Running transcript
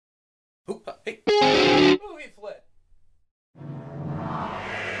Ooh, hey. Ooh, he fled.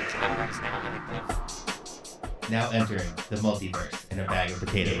 Now entering the multiverse in a bag of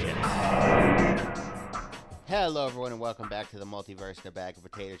potato chips. Hello, everyone, and welcome back to the Multiverse in a Bag of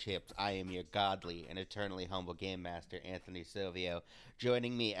Potato Chips. I am your godly and eternally humble game master, Anthony Silvio.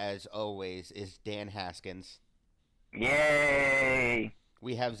 Joining me, as always, is Dan Haskins. Yay!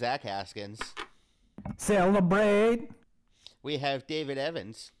 We have Zach Haskins. Celebrate! We have David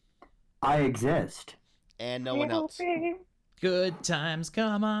Evans. I exist. And no one else. Good times,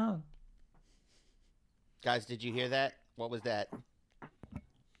 come on. Guys, did you hear that? What was that?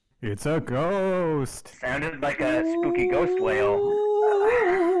 It's a ghost! Sounded like a spooky ghost whale.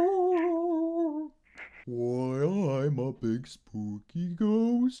 Why, I'm a big spooky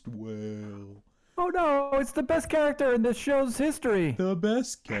ghost whale. Oh no, it's the best character in this show's history! The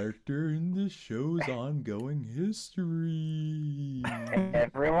best character in the show's ongoing history.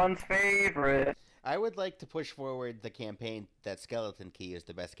 Everyone's favorite. I would like to push forward the campaign that Skeleton Key is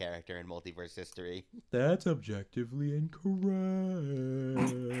the best character in multiverse history. That's objectively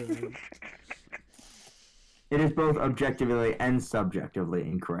incorrect. It is both objectively and subjectively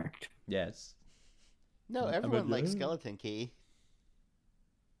incorrect. Yes. No, everyone likes Skeleton Key.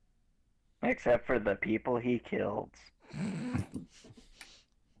 Except for the people he killed.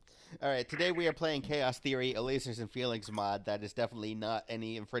 Alright, today we are playing Chaos Theory, a Lasers and Feelings mod that is definitely not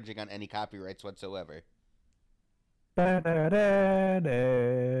any infringing on any copyrights whatsoever.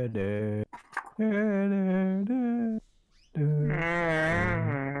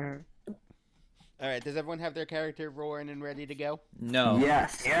 Alright, does everyone have their character roaring and ready to go? No.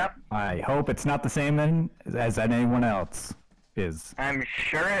 Yes. Yep, I hope it's not the same as anyone else is. I'm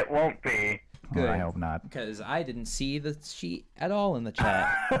sure it won't be. Good. I hope not. Because I didn't see the sheet at all in the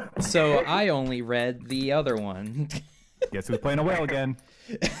chat. So I only read the other one. Guess who's playing a whale again?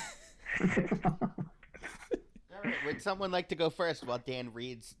 Alright, would someone like to go first while Dan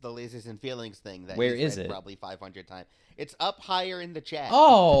reads the Lasers and Feelings thing that Where he's is read it? probably 500 times? It's up higher in the chat.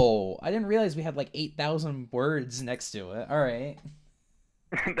 Oh, I didn't realize we had like 8,000 words next to it. All right.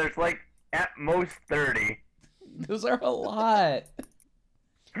 There's like at most 30. Those are a lot.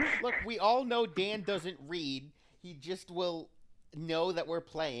 Look, we all know Dan doesn't read. He just will know that we're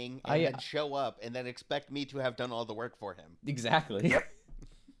playing and then show up and then expect me to have done all the work for him. Exactly. Yep.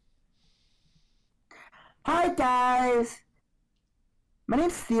 Hi guys! My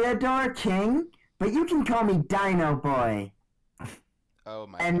name's Theodore King, but you can call me Dino Boy. Oh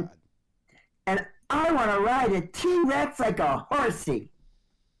my And- god. And I want to ride a T-Rex like a horsey.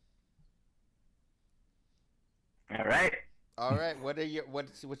 Alright. Alright,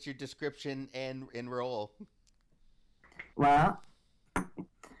 what's your description and role? Well,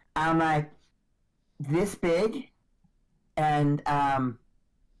 I'm like this big, and I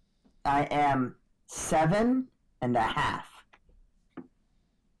am 7.5.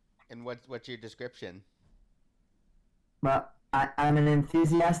 And what's your description? Well, I'm an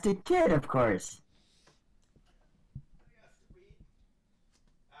enthusiastic kid, of course.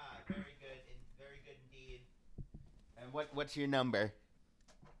 Very good indeed. And what's your number?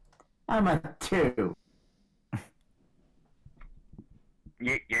 I'm a 2.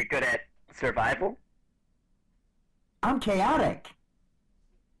 You're good at survival? I'm chaotic.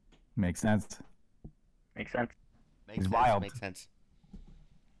 Makes sense. Makes sense. Makes He's sense. wild. Makes sense.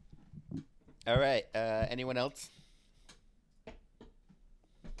 All right. Anyone else?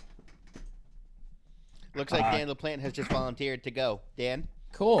 Looks like Dan LaPlante has just volunteered to go. Dan?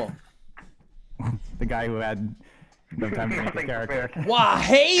 Cool. The guy who had no time to make a Nothing character. prepared. Why,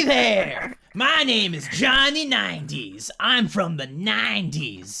 hey there! My name is Johnny 90s. I'm from the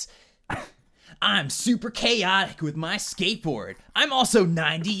 90s. I'm super chaotic with my skateboard. I'm also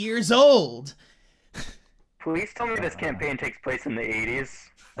 90 years old. Please tell me this campaign takes place in the 80s.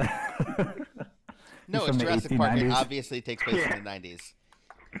 No, from it's the Jurassic Park. It 1890s. obviously takes place in the 90s.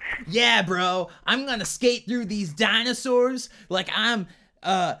 Yeah, bro. I'm gonna skate through these dinosaurs like I'm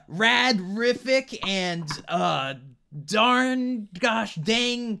rad-rific and darn gosh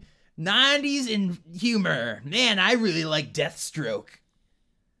dang 90s in humor. Man, I really like Deathstroke.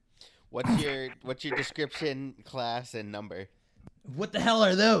 What's your description, class, and number? What the hell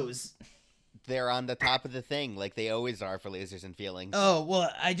are those? They're on the top of the thing, like they always are for Lasers and Feelings. Oh,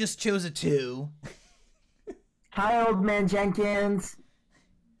 well, I just chose a 2. Hi, old man Jenkins.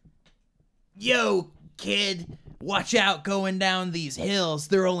 Yo, kid, watch out going down these hills.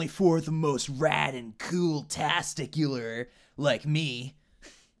 They're only for the most rad and cool tasticular like me,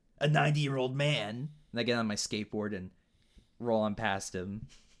 a 90-year-old man. And I get on my skateboard and roll on past him.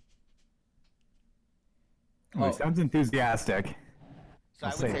 Oh, he sounds enthusiastic. So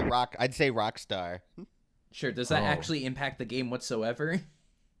I'll I would say say rock. I'd say Rockstar. Sure. Does that Oh. actually impact the game whatsoever?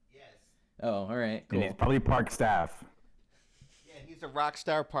 Yes. Oh, all right. And he's Cool. probably park staff. Yeah, he's a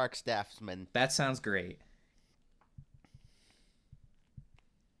Rockstar park staffsman. That sounds great.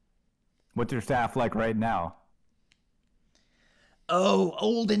 What's your staff like right now? Oh,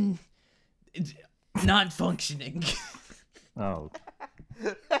 old and not functioning. Oh,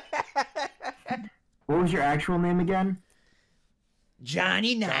 What was your actual name again?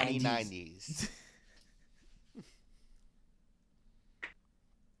 Johnny Johnny 90s. 90s.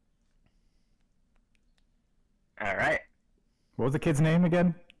 All right. what was the kid's name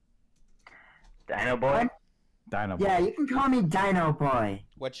again? Dino Boy. Dino. Yeah, you can call me Dino Boy.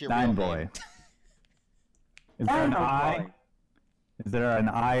 What's your Dino real Boy. name? Is there an Dino I? Boy. Is there an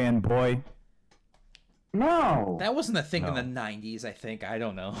I in boy? No. That wasn't a thing in No. the 90s, I think. I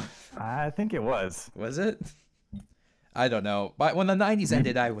don't know. I think it was. Was it? I don't know. But when the 90s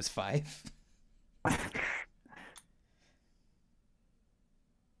ended, I was 5.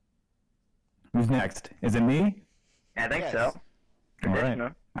 Who's next? Is it me? I think Yes. so. All right.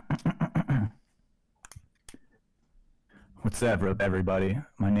 Traditional. What's up, everybody?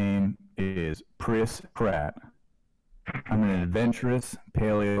 My name is Chris Pratt. I'm an adventurous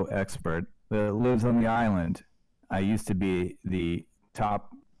paleo expert that lives on the island. I used to be the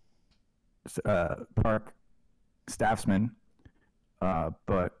top park staffsman,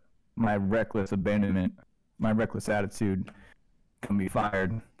 but my reckless abandonment, my reckless attitude got me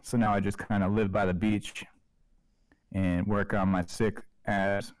fired. So now I just kind of live by the beach and work on my sick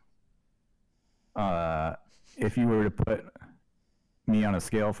ass. If you were to put me on a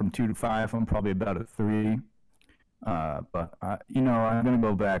scale from 2 to 5, I'm probably about a 3. But I'm gonna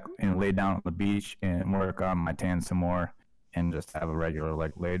go back and lay down on the beach and work on my tan some more, and just have a regular,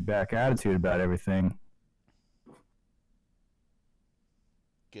 like, laid back attitude about everything.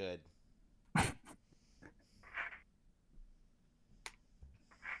 Good.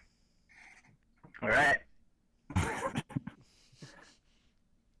 All right.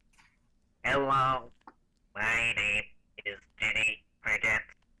 Hello. My name is Jenny Bridget.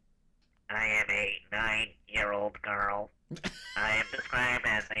 I am a 9-year-old girl. I am described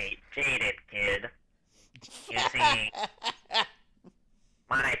as a jaded kid. You see,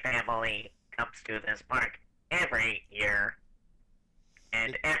 my family comes to this park every year,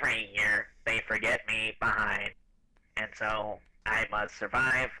 and every year they forget me behind, and so I must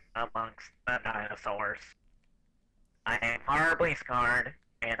survive amongst the dinosaurs. I am horribly scarred,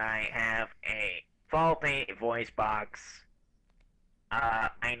 and I have a faulty voice box.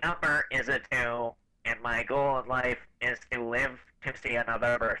 My number is a 2, and my goal in life is to live to see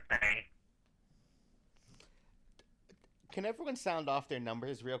another birthday. Can everyone sound off their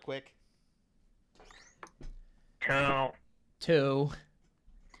numbers real quick? 2. 2.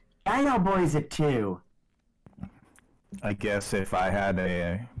 Dino Boy's a 2. I guess if I had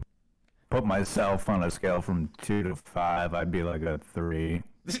to put myself on a scale from 2 to 5, I'd be like a 3.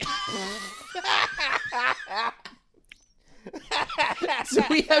 So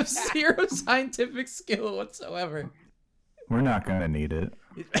we have 0 scientific skill whatsoever. We're not gonna need it.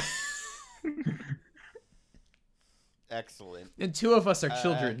 Excellent. And 2 of us are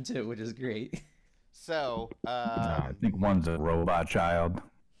children, too, which is great. So, I think one's a robot child.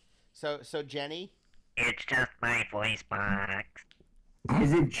 so Jenny, It's just my voice box.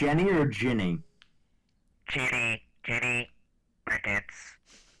 Is it Jenny or Ginny? Jenny Crickets.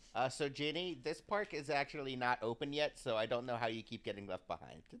 so Jenny, this park is actually not open yet, so I don't know how you keep getting left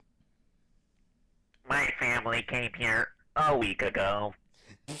behind. My family came here a week ago.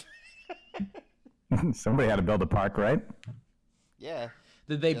 Somebody had to build a park, right? Yeah.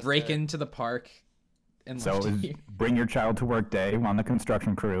 Did they Just, break into the park and So left it was you? bring your child to work day on the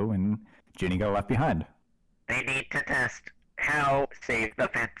construction crew, and Ginny got left behind. They need to test how safe the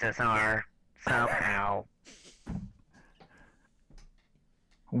fences are somehow.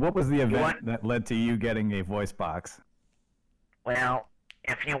 What was the event What? that led to you getting a voice box? Well,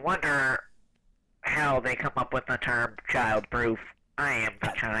 if you wonder how they come up with the term childproof, I am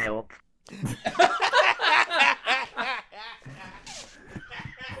the child.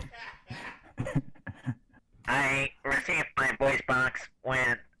 I received my voice box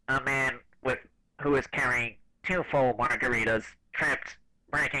when a man who was carrying 2 full margaritas tripped,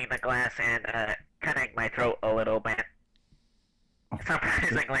 breaking the glass and cutting my throat a little bit.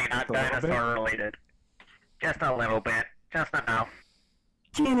 Surprisingly not Just a little bit? dinosaur related. Just a little bit. Just enough.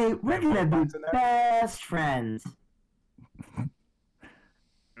 Ginny, we're gonna be best friends.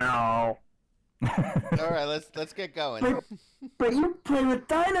 No. All right, let's get going. But you play with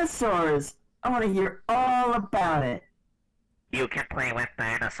dinosaurs. I want to hear all about it. You can play with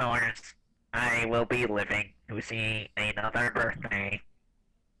dinosaurs. I will be living to see another birthday.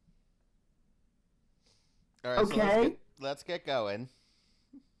 All right, so Okay. let's get going.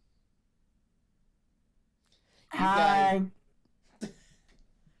 You Hi.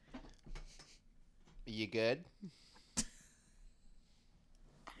 You good?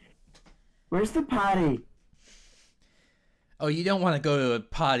 Where's the potty? Oh, you don't want to go to a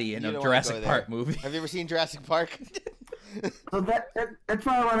potty in You a don't wanna Jurassic go Park there. movie. Have you ever seen Jurassic Park? So that's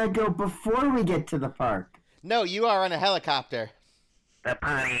why I want to go before we get to the park. No, you are on a helicopter. The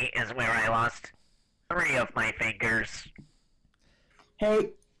potty is where I lost 3 of my fingers.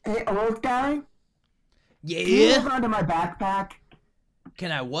 Hey, old guy. Can you Yeah? hold on to my backpack?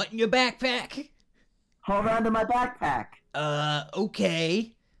 Can I what in your backpack? Hold on to my backpack.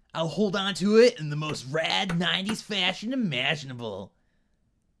 Okay. I'll hold on to it in the most rad 90s fashion imaginable.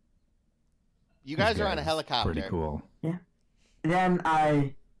 You guys This are on a guy's helicopter. Pretty cool. Then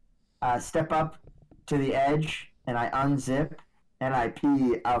I step up to the edge and I unzip and I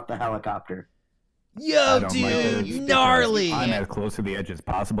pee out the helicopter. I Yo, don't like dude, this gnarly. I'm as close to the edge as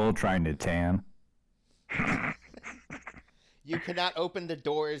possible, trying to tan. You cannot open the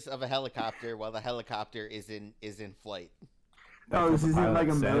doors of a helicopter while the helicopter is in flight. Oh, That's this what the isn't like a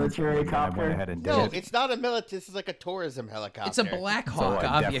pilot said, military and then I went copter? ahead and did No, it. it's not a military. This is like a tourism helicopter. It's a Black So Hawk,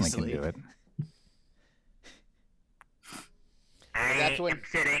 I definitely obviously. can do it. I That's when- am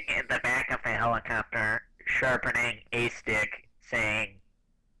sitting in the back of the helicopter, sharpening a stick, saying,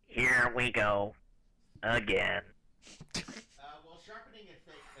 "Here we go, again." Well, sharpening a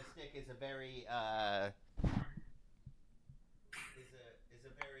stick is a very is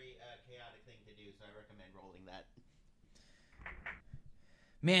a very chaotic thing to do. So I recommend rolling that.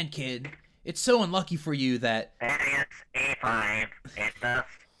 Man, kid, it's so unlucky for you that That is A5, and thus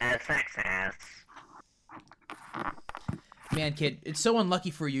SXS. Man, kid, it's so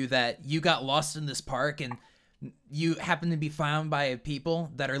unlucky for you that you got lost in this park and you happen to be found by people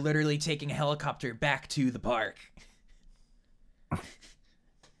that are literally taking a helicopter back to the park.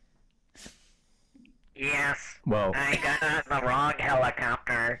 Yes, Well, I got on the wrong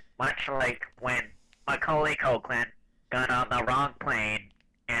helicopter, much like when Macaulay Culkin got on the wrong plane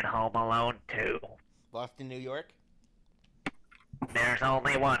in Home Alone 2. Lost in New York. There's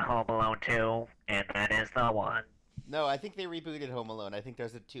only one Home Alone 2, and that is the one. No, I think they rebooted Home Alone. I think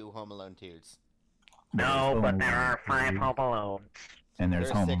there's 2 Home Alone 2s. No, there's but Home there are Alone 5 3, Home Alones. and there's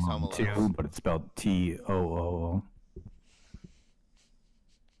There's Home 6 Alone Home 2, Alones. but it's spelled T-O-O.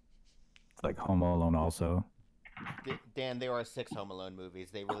 It's like Home Alone also. Dan, there are 6 Home Alone movies.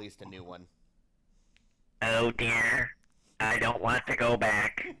 They released a new one. Oh dear, I don't want to go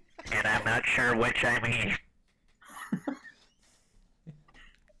back, and I'm not sure which I mean.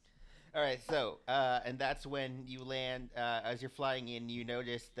 All right, so and that's when you land. As you're flying in, you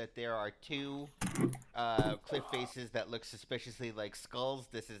notice that there are 2 cliff faces that look suspiciously like skulls.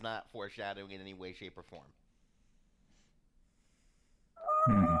 This is not foreshadowing in any way, shape, or form.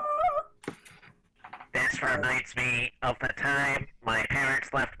 Hmm. This reminds me of the time my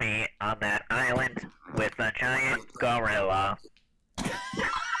parents left me on that island with a giant gorilla.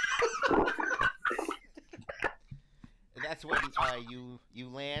 That's when you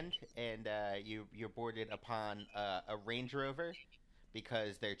land and you're boarded upon a Range Rover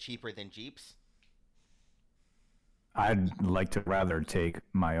because they're cheaper than Jeeps. I'd like to rather take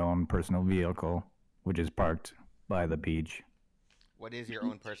my own personal vehicle, which is parked by the beach. What is your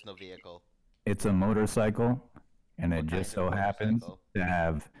own personal vehicle? It's a motorcycle, and it What just kind so of happens motorcycle? to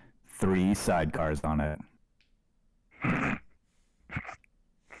have 3 sidecars on it.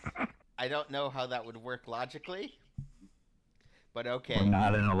 I don't know how that would work logically, but We're okay.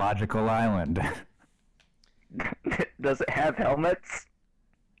 not in a logical island. Does it have helmets?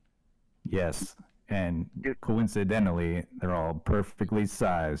 Yes, and coincidentally, they're all perfectly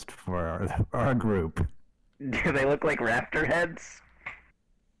sized for our group. Do they look like raptor heads?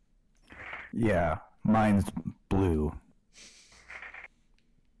 Yeah, mine's blue.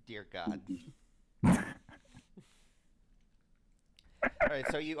 Dear God. All right,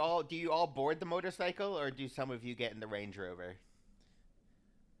 so do you all board the motorcycle, or do some of you get in the Range Rover?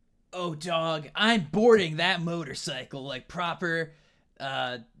 Oh, dog, I'm boarding that motorcycle like proper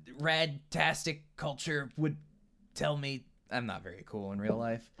radtastic culture would tell me. I'm not very cool in real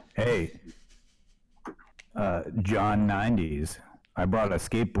life. Hey, John 90s. I brought a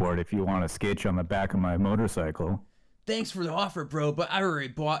skateboard if you want to sketch on the back of my motorcycle. Thanks for the offer, bro, but I already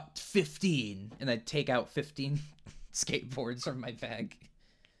bought 15. And I take out 15 skateboards from my bag.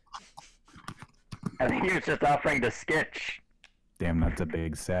 I think he was just offering to sketch. Damn, that's a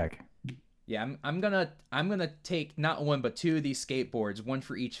big sack. Yeah, I'm gonna take not one but two of these skateboards, one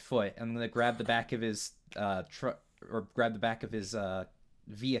for each foot. I'm gonna grab the back of his truck or grab the back of his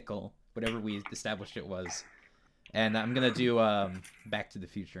vehicle, whatever we established it was, and I'm gonna do Back to the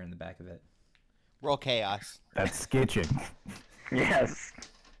Future in the back of it. Roll chaos. That's sketching. Yes.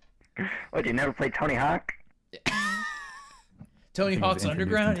 What, you never played Tony Hawk? Tony He was Hawk's introduced in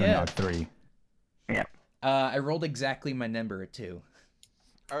Underground, Tony yeah. Hawk 3. Yeah. I rolled exactly my number at 2.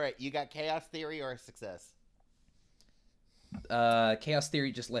 All right, you got chaos theory or success? Chaos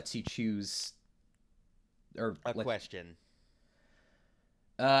Theory just lets you choose, or A question.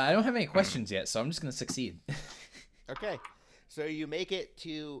 I don't have any questions yet, so I'm just gonna succeed. Okay, so you make it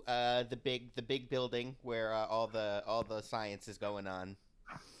to the big building where all the science is going on,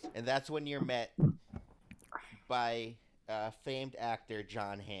 and that's when you're met by famed actor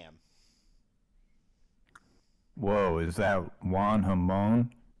John Hamm. Whoa, is that Juan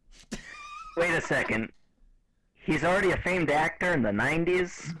Hamon? Wait a second. He's already a famed actor in the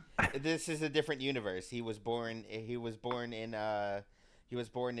 90s? This is a different universe. He was born in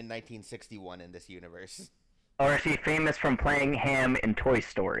 1961 in this universe. Or is he famous from playing Ham in Toy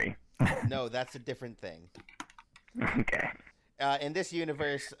Story? No, that's a different thing. Okay. In this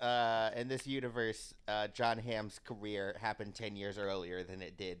universe, John Hamm's career happened 10 years earlier than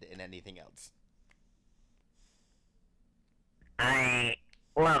it did in anything else. I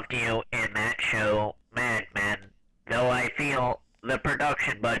loved you in that show, Mad Men, though I feel the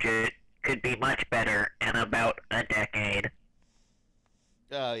production budget could be much better in about a decade.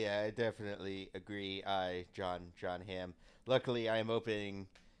 Oh yeah, I definitely agree. John Hamm. Luckily, I am opening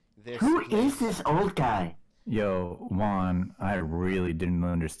this. Who place- is this old guy? Yo, Juan, I really didn't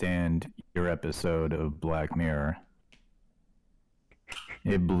understand your episode of Black Mirror.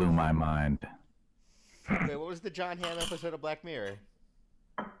 It blew my mind. Wait, what was the John Hamm episode of Black Mirror?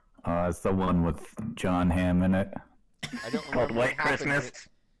 It's the one with John Hamm in it. I don't Called remember. White what happened. Christmas.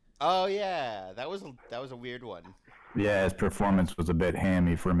 Oh yeah, that was a weird one. Yeah, his performance was a bit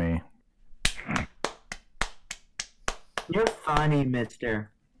hammy for me. You're funny,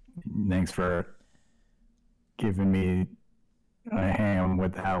 mister. Thanks for giving me a ham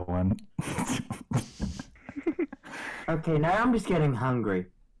with that one. Okay, now I'm just getting hungry.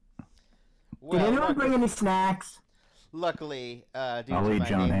 Well, Did anyone bring any snacks? luckily, due I'll to eat my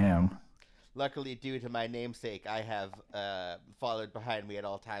John name, Hamm. luckily due to my namesake, I have followed behind me at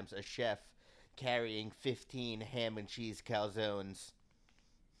all times a chef carrying 15 ham and cheese calzones.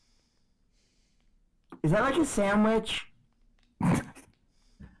 Is that like a sandwich? John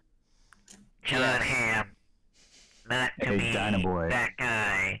Yes. Hamm. Not to Hey, be Dino Boy. that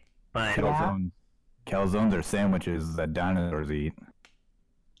guy, but Calzones. Calzones are sandwiches that dinosaurs eat.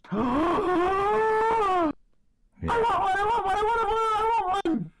 I want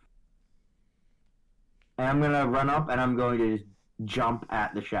one! And I'm gonna run up and I'm going to just jump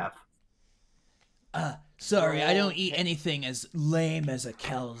at the chef. Sorry, I don't eat anything as lame as a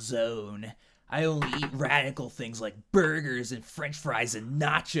calzone. I only eat radical things like burgers and french fries and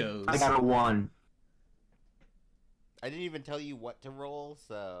nachos. I got a 1. I didn't even tell you what to roll,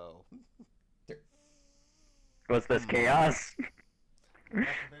 so was this chaos? that's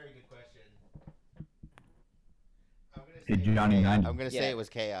a very good question. I'm gonna Hey, say Johnny chaos. 90. I'm gonna Yeah. say it was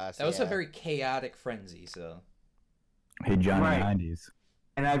chaos. That was a yeah. very chaotic frenzy, so. Hey, Johnny Right. 90s.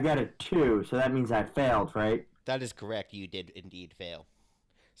 And I've got a 2, so that means I failed, right? That is correct. You did indeed fail.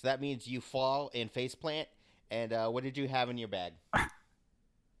 So that means you fall and faceplant. And what did you have in your bag?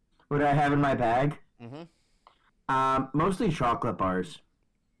 What do I have in my bag? Mm-hmm. Mostly chocolate bars.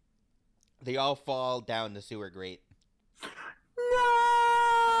 They all fall down the sewer grate. No!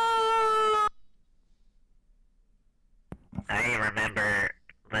 I remember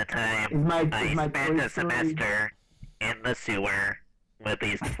the time Is my I Toy spent a Story- semester in the sewer with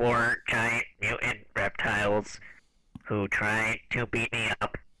these 4 giant mutant reptiles who tried to beat me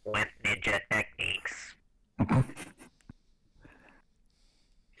up with ninja techniques.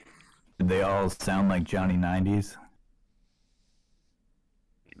 Did they all sound like Johnny 90s?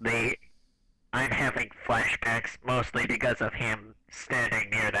 I'm having flashbacks mostly because of him standing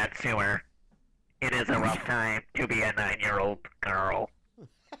near that sewer. It is a rough time to be a 9-year-old girl.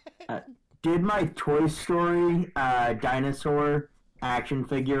 Did my Toy Story dinosaur action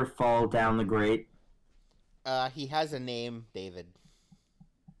figure fall down the grate? He has a name, David.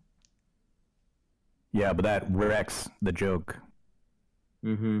 Yeah, but that wrecks the joke.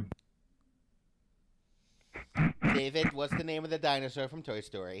 Mm-hmm. David, what's the name of the dinosaur from Toy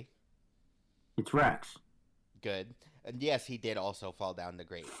Story? It's Rex. Good. And yes, he did also fall down the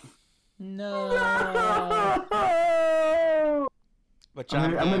grate. No. But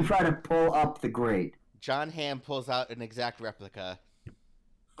I'm gonna try to pull up the grate. John Hamm pulls out an exact replica.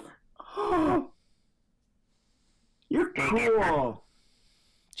 You're cool.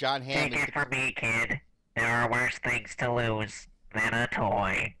 John Hamm Take is it from me, kid. There are worse things to lose than a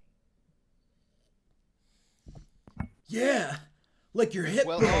toy. Yeah, like your hip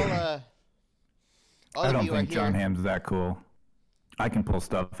well. bone. All I of don't you are think John here. Hamm's that cool. I can pull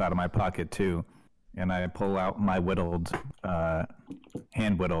stuff out of my pocket too, and I pull out my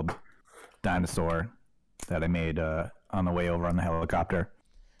hand whittled dinosaur that I made on the way over on the helicopter.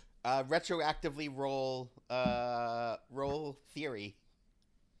 Retroactively roll theory.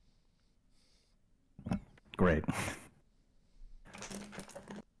 Great.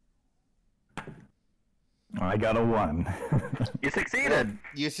 I got a 1. You succeeded.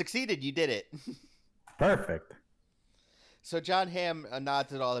 You succeeded. You did it. Perfect. So John Hamm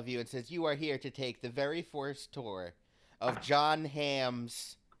nods at all of you and says, "You are here to take the very first tour of John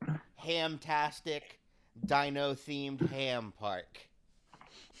Hamm's Hamtastic Dino-themed ham park."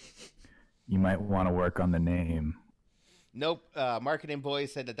 You might want to work on the name. Nope. Marketing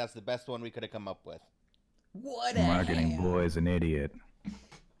boys said that that's the best one we could have come up with. What a Marketing ham. boy is an idiot.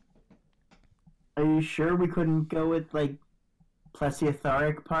 Are you sure we couldn't go with like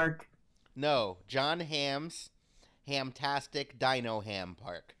Plesiosauric Park? No, John Hamm's Hamtastic Dino Ham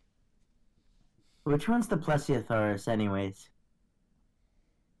Park. Which one's the Plesiosaurus, anyways?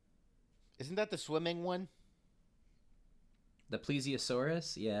 Isn't that the swimming one? The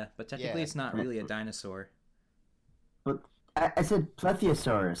plesiosaurus? Yeah, but technically Yeah. it's not really a dinosaur. But I said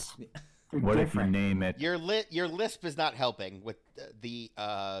Plesiosaurus. They're What if you different. name it? Your lisp is not helping with the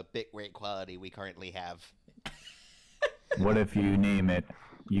bit rate quality we currently have. What if you name it?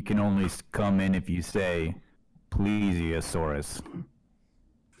 You can only come in if you say Plesiosaurus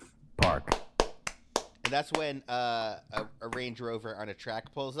Park. And that's when a Range Rover on a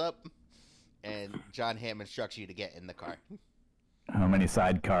track pulls up, and John Hamm instructs you to get in the car. How many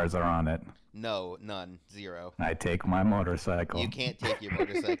sidecars are on it? No, none, 0. I take my motorcycle. You can't take your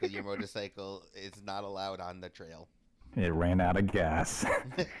motorcycle. Your motorcycle is not allowed on the trail. It ran out of gas.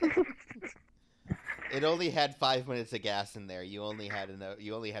 It only had 5 minutes of gas in there. You only had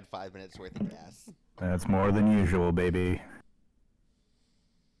 5 minutes worth of gas. That's more than usual, baby.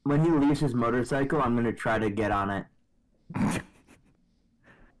 When he leaves his motorcycle, I'm gonna try to get on it.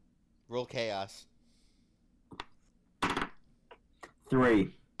 Roll chaos.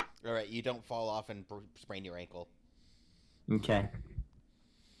 3. All right, you don't fall off and sprain your ankle. Okay.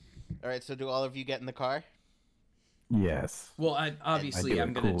 All right, so do all of you get in the car? Yes. Well, obviously I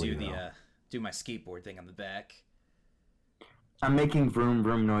I'm do it gonna cool, do you the know. do my skateboard thing on the back. I'm making vroom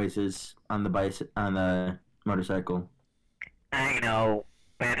vroom noises on the motorcycle. I know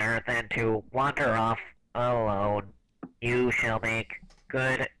better than to wander off alone. You shall make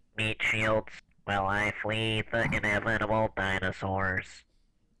good meat shields while I flee the inevitable dinosaurs.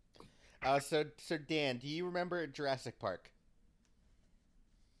 So Dan, do you remember Jurassic Park?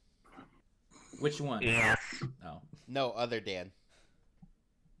 Which one? Yes. Oh. No, other Dan.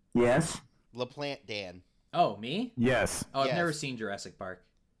 Yes? LaPlante Dan. Oh, me? Yes. Oh, I've Yes. never seen Jurassic Park.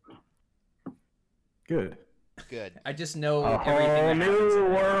 Good. Good. I just know A everything whole that happens new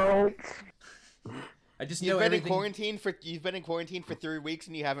in there. world. I just You've know been everything. you've been in quarantine for 3 weeks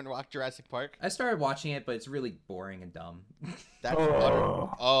and you haven't watched Jurassic Park? I started watching it, but it's really boring and dumb. That's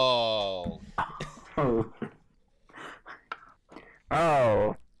Oh. Oh. Oh.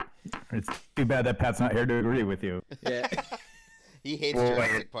 Oh, It's too bad that Pat's not here to agree with you. Yeah, He hates Boy.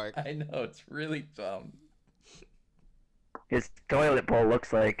 Jurassic Park. I know it's really dumb. his toilet bowl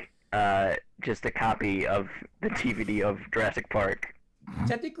looks like just a copy of the DVD of Jurassic Park.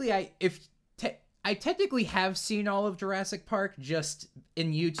 Technically, I technically have seen all of Jurassic Park, just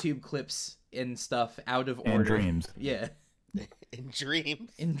in YouTube clips and stuff out of order. And dreams. Yeah, In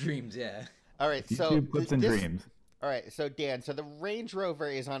dreams. in dreams. Yeah. All right, so YouTube clips and this- dreams. All right, so Dan, so the Range Rover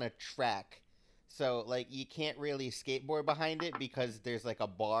is on a track. So like you can't really skateboard behind it because there's like a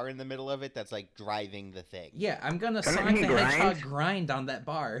bar in the middle of it that's like driving the thing. Yeah, I'm gonna Doesn't Sonic he the Hedgehog grind? grind on that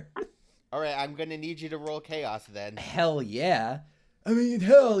bar. All right, I'm going to need you to roll chaos then. Hell yeah. I mean,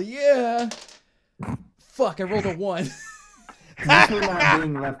 hell yeah. Fuck, I rolled a 1. This is not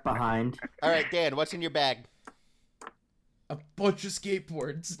being left behind. All right, Dan, what's in your bag? A bunch of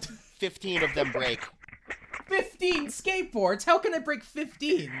skateboards. 15 of them break. 15 skateboards? How can I break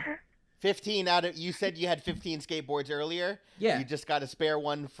 15? 15 out of you said you had 15 skateboards earlier. Yeah. You just got a spare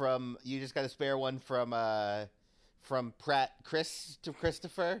one from from Chris to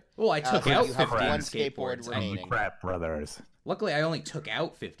Christopher. Well, I took so out you have 15 one skateboard skateboards. remaining. Pratt brothers. Luckily, I only took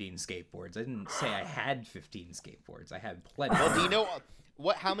out 15 skateboards. I didn't say I had 15 skateboards. I had plenty. Well, do you know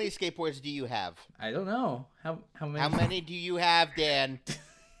how many skateboards do you have? I don't know. How many? How many do you have, Dan?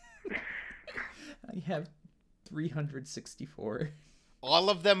 I have 364. All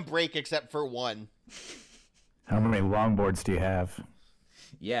of them break except for one. How many longboards do you have?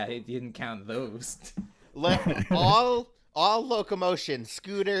 Yeah, it didn't count those. all locomotion,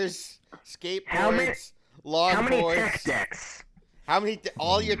 scooters, skateboards, longboards. How many tech decks?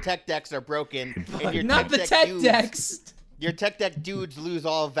 All your tech decks are broken. And your Not the deck tech dudes, decks. Your tech deck dudes lose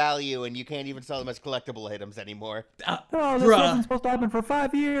all value, and you can't even sell them as collectible items anymore. Oh, this Bruh. wasn't supposed to happen for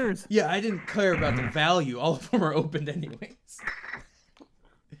 5 years. Yeah, I didn't care about the value. All of them are opened anyways.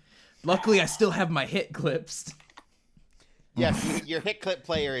 Luckily, I still have my hit clips. Yes, your hit clip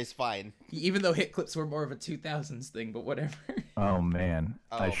player is fine. Even though hit clips were more of a 2000s thing, but whatever. Oh, man.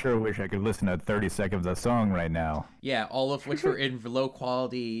 I Oh. sure wish I could listen to 30 seconds of a song right now. Yeah, all of which were in low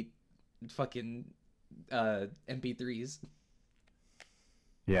quality fucking MP3s.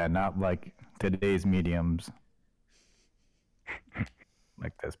 Yeah, not like today's mediums.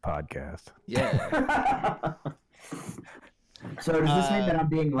 Like this podcast. Yeah. So does this mean that I'm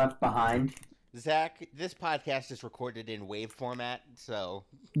being left behind? Zach, this podcast is recorded in wave format, so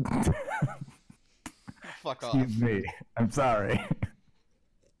fuck off. Excuse me. I'm sorry.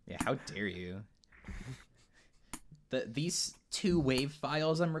 Yeah, how dare you? These 2 wave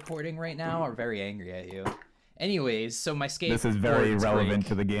files I'm recording right now are very angry at you. Anyways, so my skateboard. This is very relevant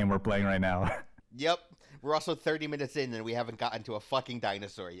to the game we're playing right now. Yep. We're also 30 minutes in and we haven't gotten to a fucking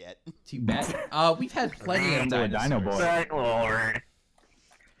dinosaur yet. Too bad. We've had plenty of Boy, dinosaurs. Dino Boy. Thank Lord.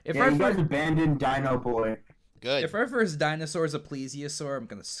 If Yeah, our you guys first, abandoned Dino Boy. Good. if our first dinosaur is a plesiosaur, I'm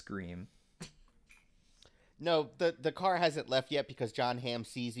gonna scream. No, the car hasn't left yet because John Hamm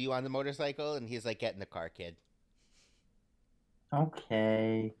sees you on the motorcycle and he's like, get in the car, kid.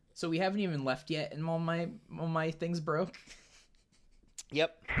 Okay. So we haven't even left yet, and all my things broke.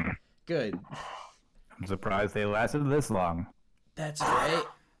 Yep. Good. I'm surprised they lasted this long. That's right.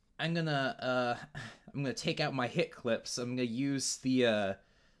 I'm gonna take out my hit clips. I'm gonna use the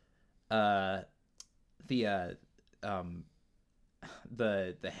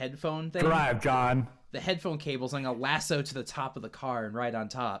headphone thing. Drive, John. The headphone cables. I'm gonna lasso to the top of the car and right on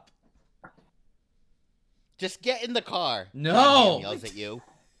top. Just get in the car. No! John Hamm yells at you.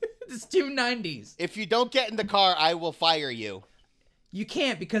 It's 290s. If you don't get in the car, I will fire you. You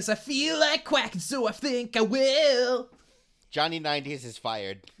can't because I feel like quacking, so I think I will. Johnny 90s is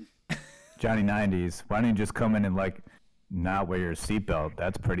fired. Johnny 90s. Why don't you just come in and, like, not wear your seatbelt?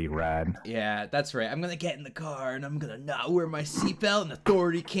 That's pretty rad. Yeah, that's right. I'm gonna get in the car and I'm gonna not wear my seatbelt, and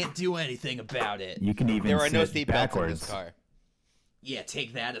authority can't do anything about it. You can even There are no sit seatbelts in backwards. this car. Yeah,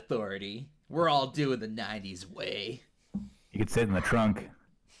 take that, authority. We're all doing the 90s way. You could sit in the trunk,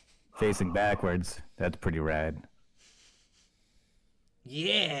 facing backwards. That's pretty rad.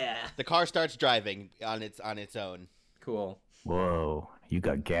 Yeah. The car starts driving on its own. Cool. Whoa. You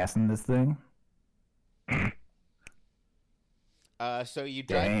got gas in this thing? So you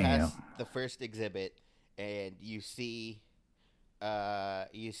drive Damn. past the first exhibit, and you see that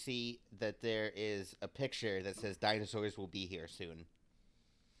there is a picture that says dinosaurs will be here soon.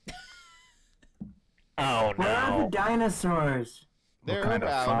 Oh Where are the no. dinosaurs? They're What kind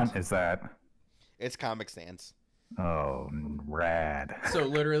around. of font is that? It's Comic Sans. Oh, rad. So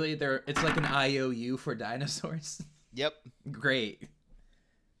literally, it's like an IOU for dinosaurs. Yep. Great.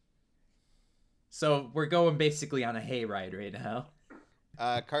 So we're going basically on a hayride right now.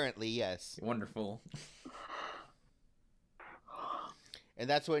 Currently, yes. Wonderful. And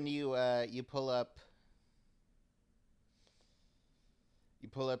that's when you pull up. You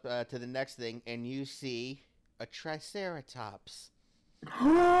pull up to the next thing, and you see a Triceratops.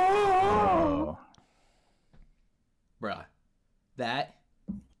 Oh. Bruh. That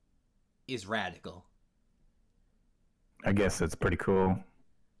is radical. I guess that's pretty cool.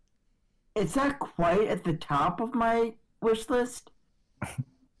 It's not quite at the top of my wish list,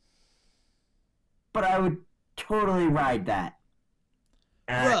 but I would totally ride that.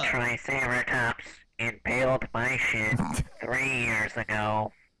 Bruh. Triceratops impaled my shit 3 years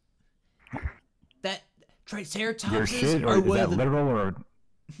ago. That Triceratopses Your shit, are or is one that of the... literal or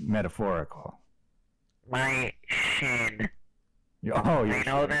metaphorical? My shin. Oh, your I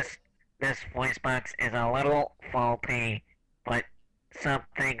know shit. this voice box is a little faulty, but some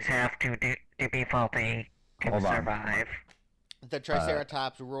things have to be faulty to Hold on. survive. The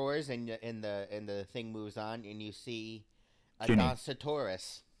Triceratops roars, and the thing moves on, and you see a Ginny.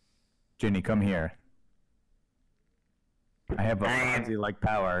 Donsosaurus. Ginny, come here. I have a frenzy-like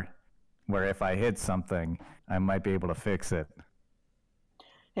power where if I hit something, I might be able to fix it.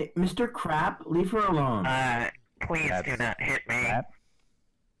 Hey, Mr. Crap, leave her alone. Please do not hit me. That.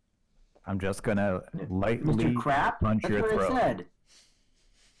 I'm just gonna lightly Mr. Crap? punch That's your what throat. I said.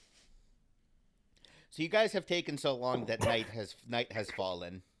 So you guys have taken so long that night has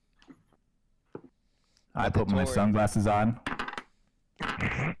fallen. I But the put my Taurus- sunglasses on.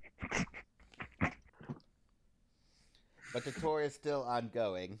 But the tour is still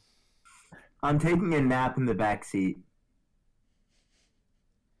ongoing. I'm taking a nap in the back seat.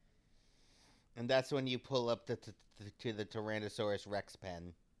 And that's when you pull up to the Tyrannosaurus Rex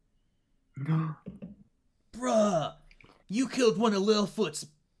pen. Bruh, you killed one of Littlefoot's.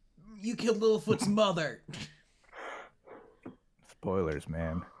 You killed Littlefoot's mother. Spoilers,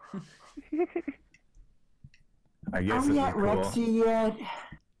 man. I Are guess we this at is cool. Rexy yet?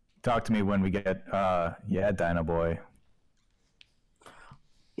 Talk to me when we get, Dino Boy.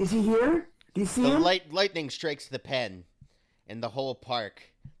 Is he here? Do you see The him? lightning strikes the pen, and the whole park.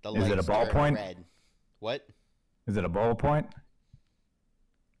 The Is it a lights turn ballpoint? red. What Is it a ballpoint?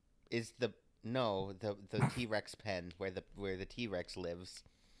 is the T-Rex pen where the T-Rex lives?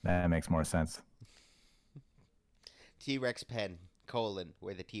 That makes more sense. T-Rex pen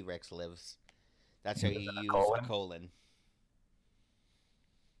where the T-Rex lives. That's how Is you it a use colon? colon.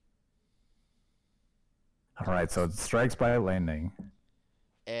 All right, so it strikes by lightning.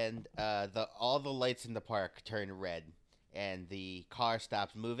 And all the lights in the park turn red, and the car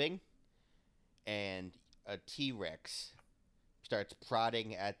stops moving, and a T-Rex starts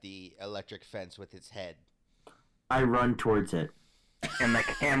prodding at the electric fence with its head. I run towards it. And the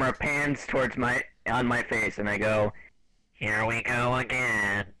camera pans towards my face, and I go, "Here we go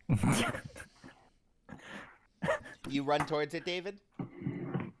again." You run towards it, David?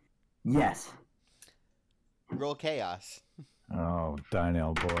 Yes. Roll chaos. Oh,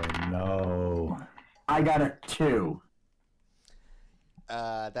 Dino Boy, no. I got a 2.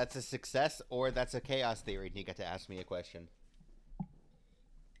 That's a success, or that's a chaos theory, and you get to ask me a question.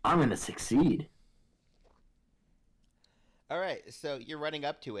 I'm gonna succeed. All right, so you're running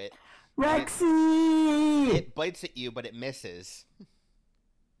up to it. Rexy! It bites at you, but it misses.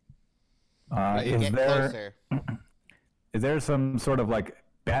 But you Is get there closer. is there some sort of like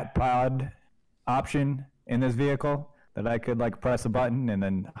bat pod option in this vehicle that I could like press a button and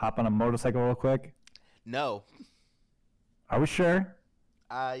then hop on a motorcycle real quick? No. Are we sure?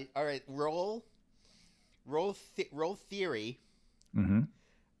 All right. Roll theory Mm-hmm.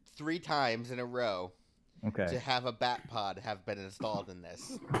 3 times in a row to Okay. have a bat pod have been installed in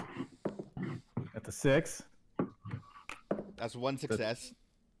this. At the 6, That's 1 success.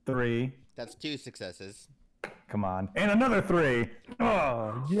 3. That's 2 successes. Come on, and another 3.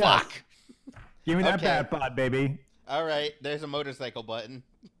 Oh, yes. Fuck. Give me that Okay. bat pod, baby. All right. There's a motorcycle button.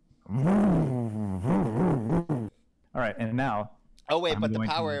 All right, and now Oh wait, I'm but the going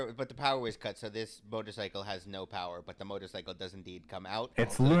to- power was cut, so this motorcycle has no power. But the motorcycle does indeed come out.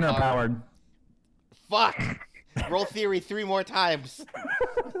 it's So the lunar car- powered. Fuck. Roll theory 3 more times.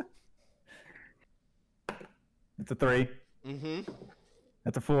 It's a 3. Mm-hmm.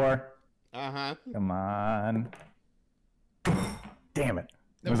 That's a 4. Uh-huh. Come on. Damn it.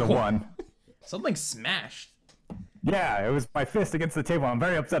 It was a 1. Something smashed. Yeah, it was my fist against the table. I'm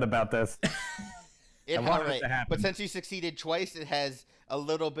very upset about this. I wanted All it right. to happen. But since you succeeded twice, it has a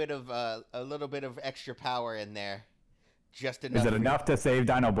little bit of extra power in there. Just enough. Is it enough to save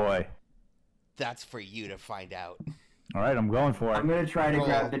Dino Boy? That's for you to find out. All right, I'm going for it. I'm gonna try to Roll.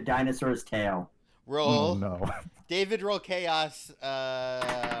 grab the dinosaur's tail. Roll. Oh, no. David roll chaos.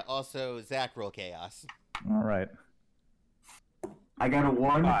 Also Zach roll chaos. All right. I got a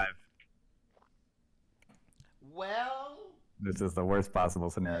 1. 5. Well. This is the worst possible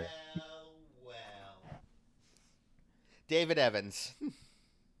scenario. Well. David Evans.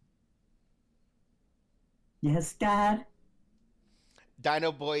 Yes, Dad.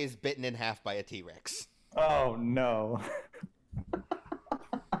 Dino Boy is bitten in half by a T-Rex. Oh, no.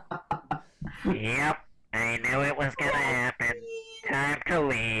 Yep, I knew it was gonna happen. Time to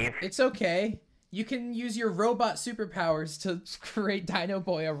leave. It's okay. You can use your robot superpowers to create Dino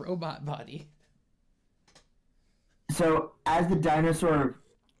Boy a robot body. So as the dinosaur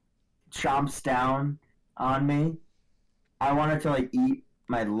chomps down on me, I want it to like eat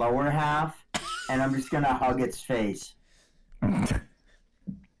my lower half, and I'm just gonna hug its face. No.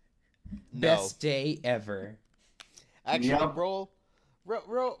 Best day ever. Actually, Yep. roll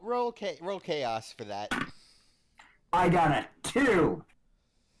chaos for that. I got a 2.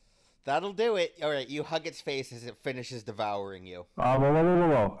 That'll do it. All right, you hug its face as it finishes devouring you.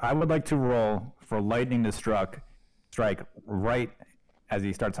 Whoa. I would like to roll for lightning to struck strike right as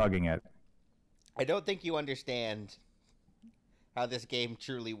he starts hugging it. I don't think you understand how this game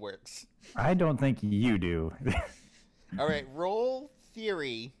truly works. I don't think you do. All right, roll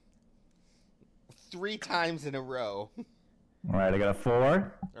theory 3 times in a row. All right, I got a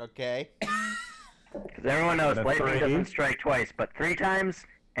 4. Okay. Because everyone knows Got a lightning 3. doesn't strike twice, but 3 times,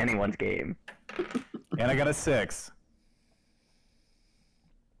 anyone's game. And I got a 6.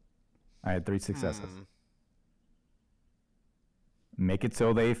 I had 3 successes. Make it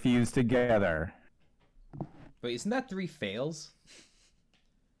so they fuse together. Wait, isn't that 3 fails?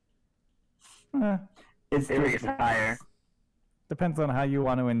 It's Theory is higher. Depends on how you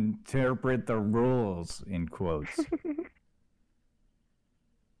want to interpret the rules, in quotes.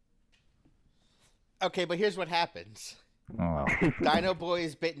 Okay, but here's what happens. Oh, well. Dino Boy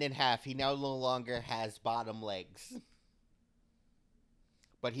is bitten in half. He now no longer has bottom legs.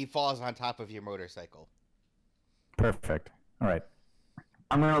 But he falls on top of your motorcycle. Perfect. All right.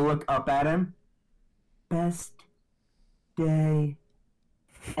 I'm gonna look up at him. Best day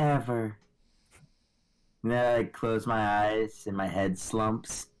ever. And then I close my eyes and my head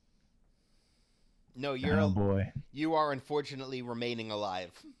slumps. No, Oh, boy. you are unfortunately remaining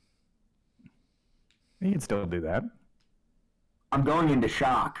alive. You can still do that. I'm going into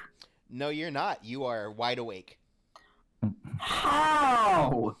shock. No, you're not. You are wide awake.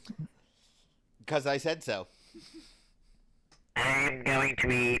 How? Because I said so. I'm going to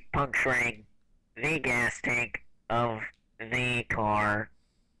be puncturing the gas tank of the car.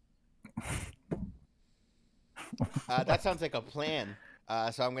 That sounds like a plan.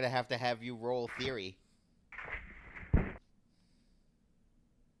 So I'm going to have you roll theory.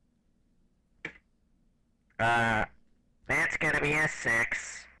 That's gonna be a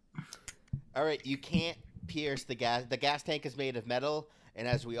 6. All right, you can't pierce the gas. The gas tank is made of metal, and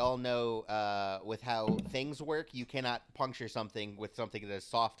as we all know, with how things work, you cannot puncture something with something that is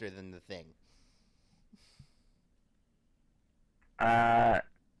softer than the thing. Are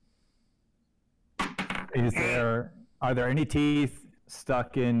there any teeth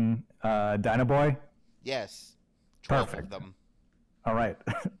stuck in Dino Boy? Yes, 12 Perfect. of them. All right.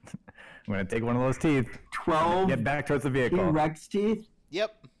 I'm going to take one of those teeth. 12 Get back towards the vehicle. T-Rex teeth?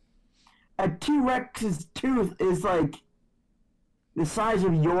 Yep. A T-Rex's tooth is like the size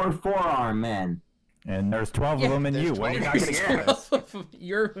of your forearm, man. And there's 12 of them in there's you. When you're 12 not going to get this.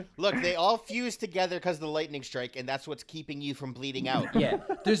 You're Look, they all fuse together because of the lightning strike, and that's what's keeping you from bleeding out. yeah.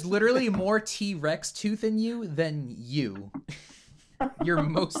 There's literally more T-Rex tooth in you than you. You're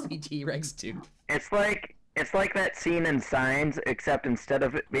mostly T-Rex tooth. It's like that scene in Signs, except instead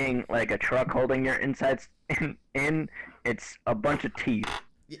of it being like a truck holding your insides in, it's a bunch of teeth.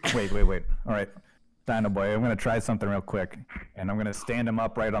 Wait. All right. Dino Boy, I'm going to try something real quick. And I'm going to stand him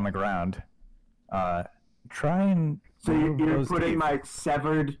upright on the ground. Try and... So remove you're those putting teeth. my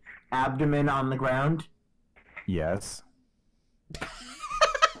severed abdomen on the ground? Yes.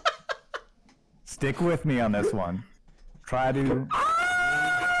 Stick with me on this one. Try to...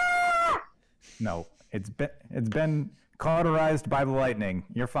 No. It's been cauterized by the lightning.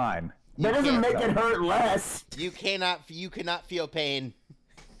 You're fine. That doesn't make it hurt less. You cannot feel pain.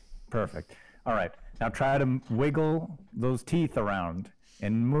 Perfect. All right. Now try to wiggle those teeth around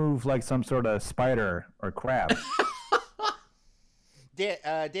and move like some sort of spider or crab.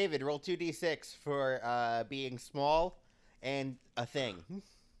 David, roll 2d6 for being small and a thing.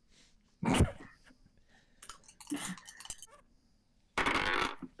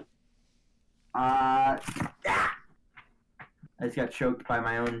 I just got choked by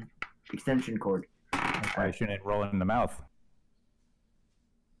my own extension cord. I shouldn't roll it in the mouth.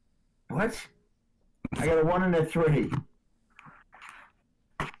 What? I got a 1 and a 3. You got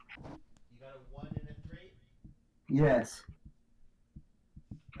a 1 and a 3? Yes.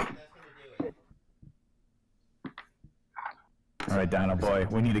 That's gonna do it. All right, Dino Boy,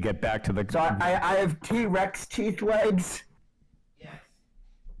 we need to get back to the... So I have T-Rex teeth legs. Yes.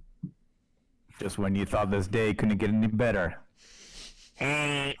 Just when you thought this day couldn't get any better.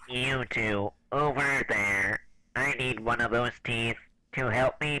 Hey, you two, over there. I need one of those teeth to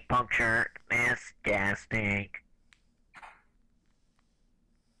help me puncture this gas tank.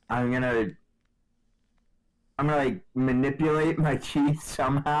 I'm gonna like manipulate my teeth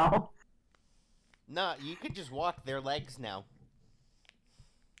somehow. No, you can just walk their legs now.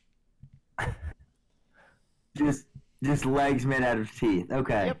 Just legs made out of teeth.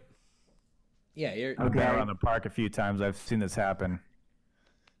 Okay. Yep. Yeah, you're. I've been Okay. around the park a few times. I've seen this happen.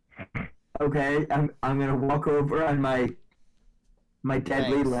 Okay. I'm gonna walk over on my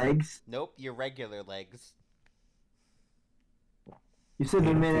deadly Legs. legs. Nope, your regular legs. You said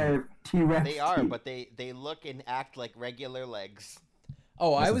they're made out of T-Rex They are, teeth. but they look and act like regular legs.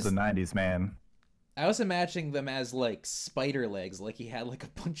 Oh, This I is was the 90s, man. I was imagining them as like spider legs, like he had like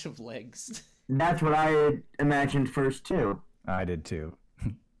a bunch of legs. That's what I had imagined first too. I did too.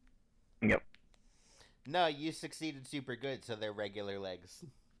 Yep. No, you succeeded super good, so they're regular legs.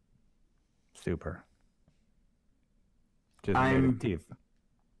 Super. Just made I'm- of teeth.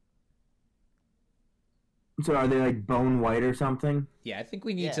 So are they like bone white or something? Yeah, I think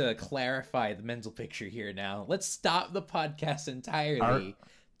we need Yeah. to clarify the mental picture here now. Let's stop the podcast entirely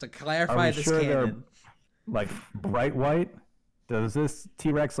to clarify we this sure they're- canon. Like bright white? Does this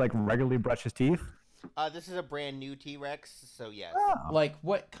T-Rex like regularly brush his teeth? This is a brand new T-Rex, so yes. Like,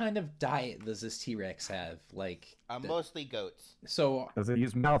 what kind of diet does this T-Rex have? Like, Mostly goats. so, Does it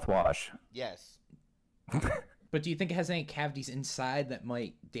use mouthwash? Yes. but do you think it has any cavities inside that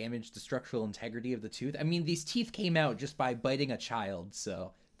might damage the structural integrity of the tooth? I mean, these teeth came out just by biting a child,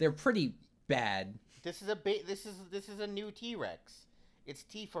 so they're pretty bad. This is a new T-Rex. Its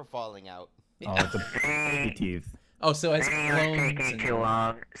teeth are falling out. Oh, it's a baby teeth. Oh, so as They are clones taking and too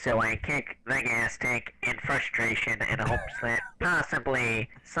long, so I kick the gas tank in frustration in hopes that possibly,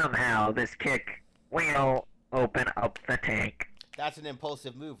 somehow, this kick will open up the tank. That's an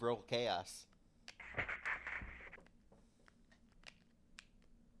impulsive move. Roll chaos.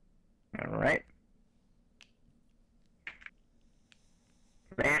 Alright.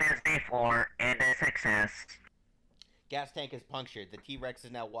 That is a 4 and a success. Gas tank is punctured. The T-Rex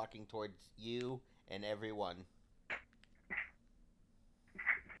is now walking towards you and everyone.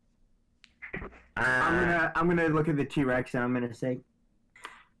 I'm gonna look at the T-Rex and I'm gonna say,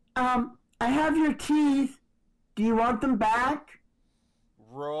 I have your teeth. Do you want them back?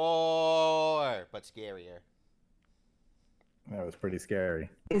 Roar, but scarier. That was pretty scary.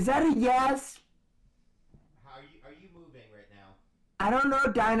 Is that a yes? How are you moving right now? I don't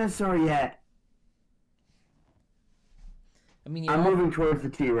know dinosaur yet. I mean, I'm moving towards the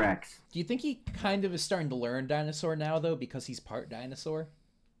T-Rex. do you think he kind of is starting to learn dinosaur now, though, because he's part dinosaur?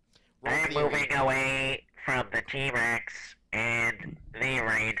 Roll I'm theory. moving away from the T-Rex and the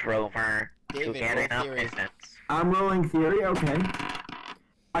Range Rover David, to get roll enough theory. distance. I'm rolling theory. Okay.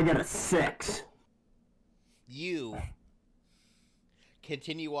 I got a 6. You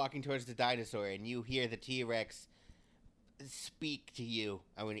continue walking towards the dinosaur, and you hear the T-Rex speak to you.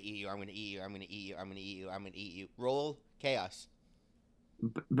 I'm gonna eat you. I'm gonna eat you. I'm gonna eat you. I'm gonna eat you. I'm gonna eat you. Roll chaos.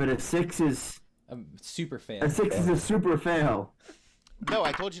 But a 6 is Super fail. a super fail. No,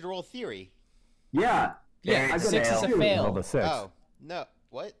 I told you to roll theory. Yeah. Yeah, I got 6 is a fail. fail. Rolled a 6. Oh no,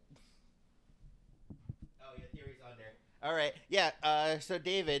 what? Oh yeah, theory's under. All right, yeah. So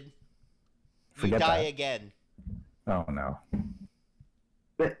David, you Forget die that. again. Oh no.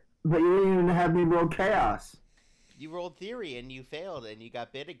 But you didn't even have me roll chaos. You rolled theory and you failed, and you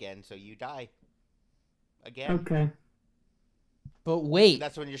got bit again, so you die. Again. Okay. But wait,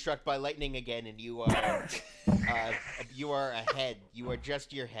 That's when you're struck by lightning again, and you are a head. You are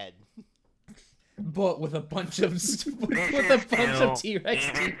just your head. but with a bunch of This with is a bunch still of T-Rex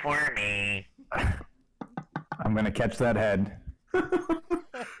even teeth. for me. I'm gonna catch that head.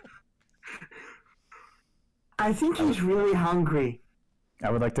 I think he's really hungry.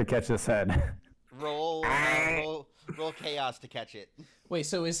 I would like to catch this head. Roll chaos to catch it. Wait,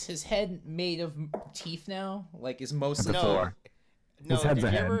 so is his head made of teeth now? Like, is most of It's a No, four. no. His head's Did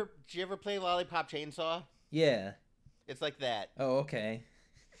a you head. ever play Lollipop Chainsaw? Yeah. It's like that. Oh, okay.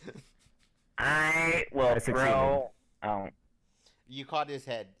 I will I succeeded. throw. Oh, You caught his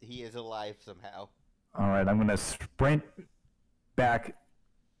head. He is alive somehow. All right, I'm gonna sprint back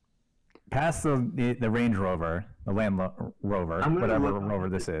past the Range Rover, the Rover, I'm gonna whatever look rover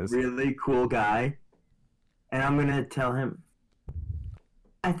this is. Really cool guy. And I'm gonna tell him,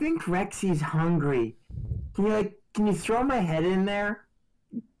 I think Rexy's hungry. Can you throw my head in there?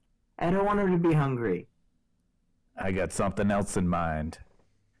 I don't want her to be hungry. I got something else in mind.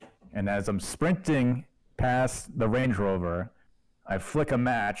 And as I'm sprinting past the Range Rover, I flick a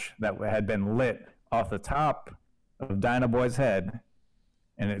match that had been lit off the top of Dino Boy's head,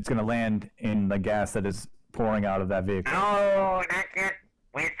 and it's going to land in the gas that is pouring out of that vehicle. no, not yet.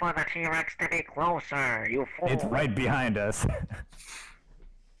 Wait for the T-Rex to be closer, you fool. It's right behind us.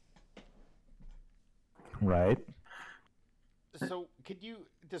 Right? So, could you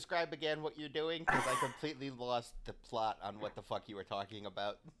describe again what you're doing? Because I completely lost the plot on what the fuck you were talking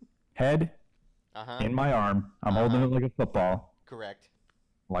about. Head Uh-huh. in my arm. I'm holding it like a football. Correct.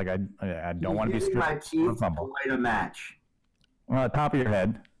 Like I don't want to be Using my stripped or teeth to fumble. light a match. On the top of your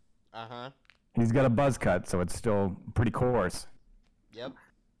head, Uh-huh. he's got a buzz cut, so it's still pretty coarse. Yep.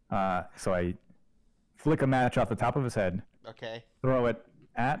 So I flick a match off the top of his head, Okay. throw it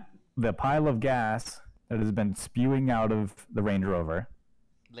at the pile of gas that has been spewing out of the Range Rover,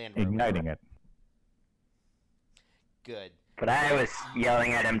 Land Rover. igniting it. Good. But I was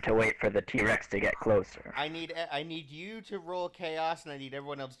yelling at him to wait for the T-Rex to get closer. I need you to roll chaos, and I need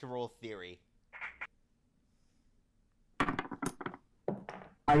everyone else to roll theory.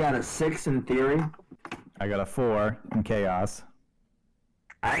 I got a 6 in theory. I got a 4 in chaos.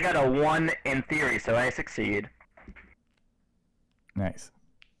 I got a 1 in theory, so I succeed. Nice.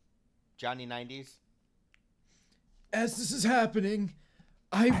 Johnny 90s. As this is happening,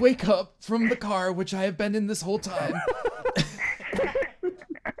 I wake up from the car, which I have been in this whole time.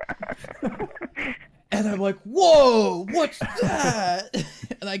 And I'm like, whoa, what's that?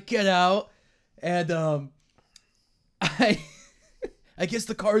 And I get out, and I guess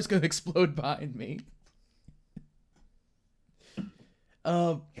the car is gonna explode behind me.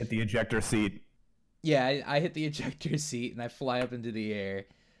 Hit the ejector seat. Yeah, I hit the ejector seat and I fly up into the air.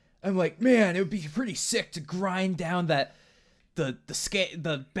 I'm like, man, it would be pretty sick to grind down that the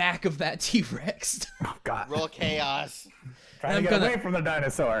back of that T-Rex. Oh, God. Roll chaos. Trying to get away from the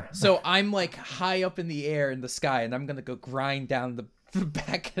dinosaur. So I'm like high up in the air in the sky, and I'm gonna go grind down the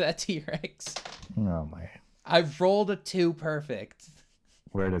back of that T-Rex. Oh, my. I rolled a 2 perfect.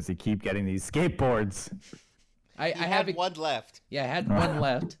 Where does he keep getting these skateboards? I You have had one left. Yeah, I had one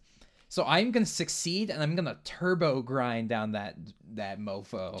left. So I'm gonna succeed, and I'm gonna turbo grind down that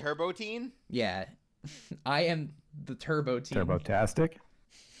mofo. Turbo Teen? Yeah, I am the turbo team. Turbotastic.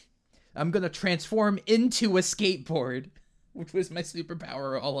 I'm gonna transform into a skateboard, which was my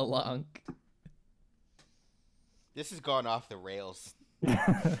superpower all along. This has gone off the rails.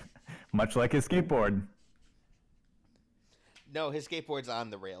 Much like his skateboard. No, his skateboard's on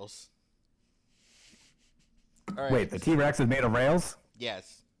the rails. All right. Wait, the T-Rex is made of rails?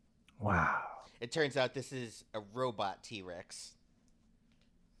 Yes. Wow. It turns out this is a robot T-Rex.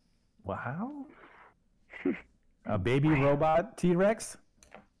 Wow. A baby robot T-Rex?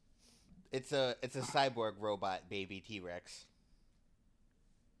 It's a cyborg robot baby T-Rex.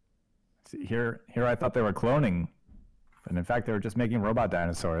 See, here I thought they were cloning, but in fact they were just making robot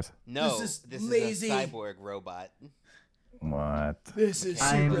dinosaurs. No, This this is is lazy. a cyborg robot. What? This is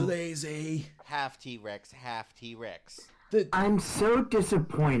I'm- super lazy. Half T-Rex, half T-Rex. I'm so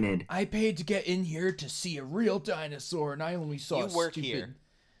disappointed. I paid to get in here to see a real dinosaur, and I only saw You a work stupid... here.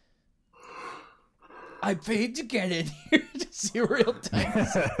 I paid to get in here to see a real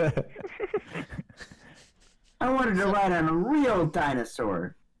dinosaur. I wanted to ride on a real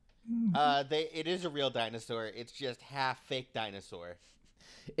dinosaur. It is a real dinosaur. It's just half fake dinosaur.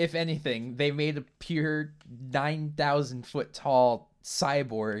 If anything, they made a pure 9,000 foot tall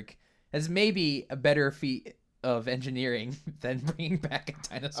cyborg as maybe a better feat of engineering than bringing back a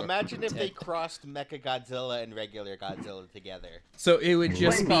dinosaur. Imagine from if the they dead. crossed Mecha Godzilla and regular Godzilla together. So it would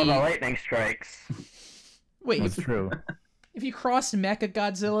just Blame all the be lightning strikes. wait. That's true. If you crossed Mecha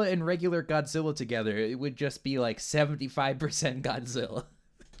Godzilla and regular Godzilla together, it would just be like 75% Godzilla.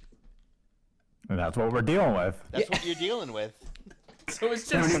 And that's what we're dealing with. That's what you're dealing with. So it's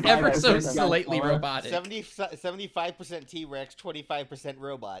just 75% ever so Godzilla. slightly robotic. 75% T-Rex, 25%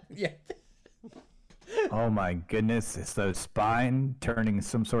 robot. Yeah. Oh my goodness, is the spine turning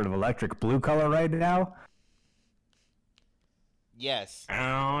some sort of electric blue color right now? Yes. Oh,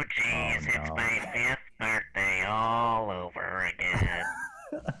 jeez, Oh, it's no. my 5th birthday all over again.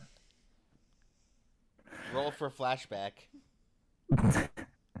 Roll for flashback.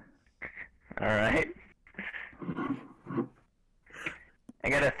 Alright. I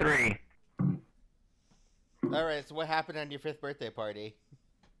got a 3. Alright, so what happened on your 5th birthday party?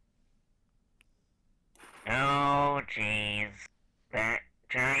 Oh, jeez. That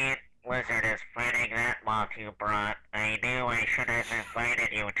giant lizard is fighting that moth you brought. I knew I should have invited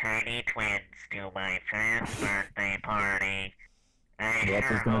you tiny twins to my 5th birthday party. I What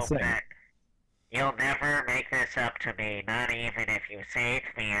sure was gonna hope say? that you'll never make this up to me, not even if you saved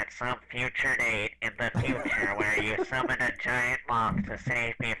me at some future date in the future where you summon a giant moth to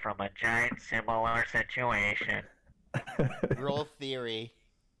save me from a giant similar situation. Roll theory.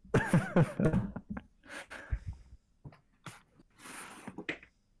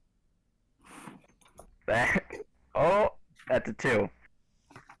 Oh, that's a 2.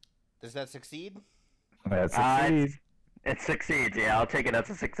 Does that succeed? That's It succeeds, yeah, I'll take it as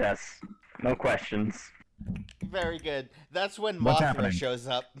a success. No questions. Very good. That's when What's Mothra happening? shows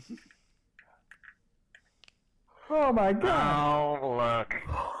up. Oh my god. Oh, look.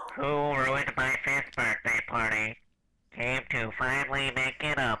 Who ruined my 5th birthday party? Came to finally make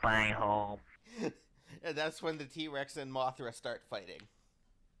it up, I hope. And that's when the T-Rex and Mothra start fighting.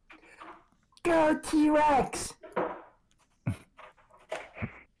 Go T-Rex!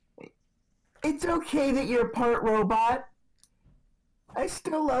 It's okay that you're part robot. I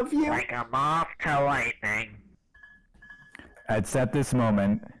still love you. Like a moth to lightning. It's at this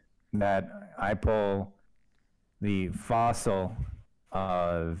moment that I pull the fossil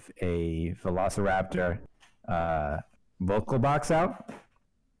of a velociraptor vocal box out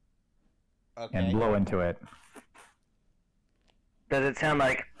Okay. and blow into it. Does it sound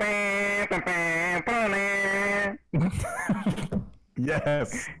like...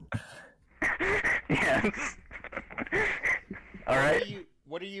 Yes. Yes. Alright.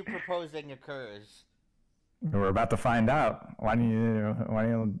 What are you proposing occurs? We're about to find out. Why don't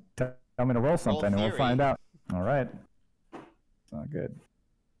you tell me to roll something and we'll theory. find out. All right. It's not good.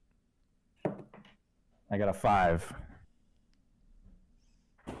 I got a 5,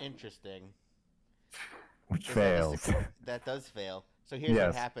 Interesting. which Is that a fails. that does fail. So here's what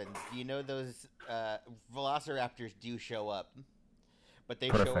Yes. happens. You know those velociraptors do show up, but they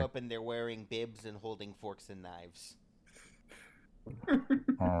show Perfect. up and they're wearing bibs and holding forks and knives.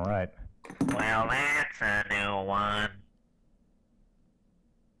 All right. Well, that's a new one.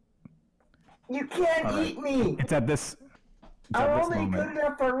 You can't All right. eat me. It's at this I'm only moment. good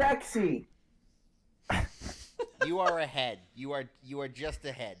enough for Rexy. You are ahead. You are just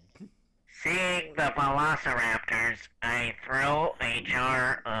ahead. Seeing the velociraptors, I throw a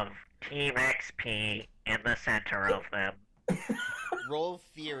jar of T-Rex pee in the center of them. Roll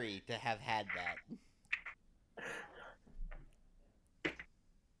theory to have had that.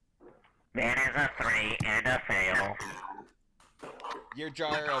 That is a 3 and a fail. Your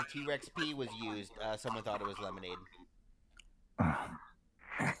jar of T-Rex pee was used. Someone thought it was lemonade.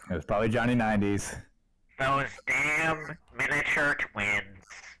 It was probably Johnny 90s. Those damn miniature twins.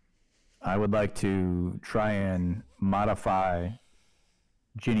 I would like to try and modify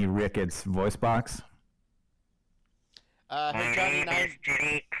Ginny Ricketts' voice box. Hey My Johnny name is Nine.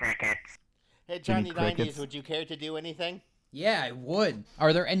 Ginny Crickets. Hey Johnny Ginny 90s. Crickets. Would you care to do anything? Yeah, I would.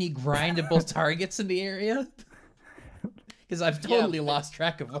 Are there any grindable targets in the area? Because I've totally lost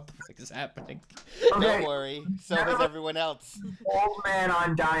track of what the fuck is happening. Don't Okay, worry. So does everyone else. old man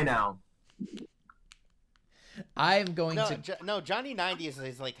on Dino. I'm going No, to. No. Johnny 90s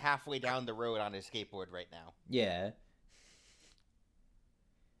is like halfway down the road on his skateboard right now. Yeah.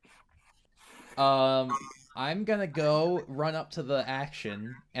 I'm gonna go run up to the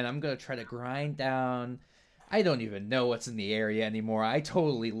action, and I'm gonna try to grind down. I don't even know what's in the area anymore. I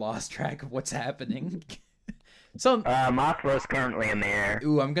totally lost track of what's happening. So, Mothra's currently in the air.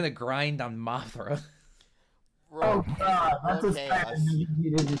 ooh, I'm gonna grind on Mothra. Roll, Oh god, that's roll a chaos. strategy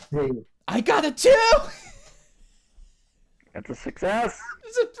you didn't see. I got a 2. That's a success.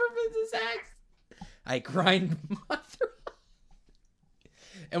 It's a tremendous axe. I grind Mothra,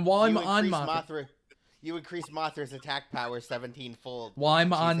 and while I'm You on increase Mothra, you increase Mothra's attack power 17-fold. while I'm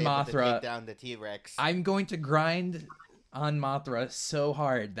She's on able to Mothra, take down the T-Rex. I'm going to grind on Mothra so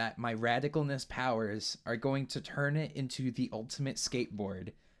hard that my radicalness powers are going to turn it into the ultimate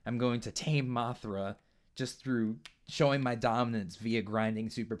skateboard. I'm going to tame Mothra just through showing my dominance via grinding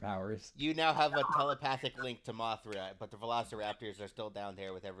superpowers. You now have a telepathic link to Mothra, but the Velociraptors are still down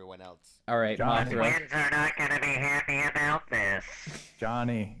there with everyone else. All right, John, The Mothra. twins are not going to be happy about this.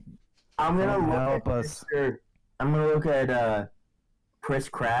 Johnny, I'm gonna Don't look help at us. I'm gonna look at Chris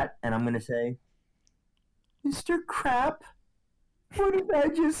Pratt and I'm gonna say, Mr. Crap, what did I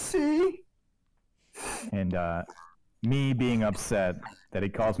just see? and me being upset that he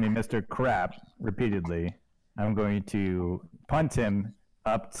calls me Mr. Crap repeatedly, I'm going to punt him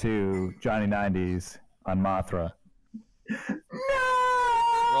up to Johnny 90s on Mothra.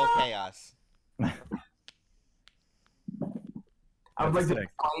 Roll chaos. I would like to That's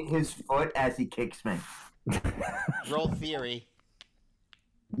bite his foot as he kicks me. Roll theory.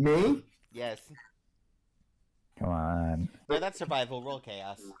 Me? Yes. Come on. No, that's survival. Roll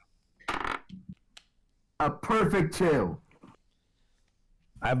chaos. A perfect 2.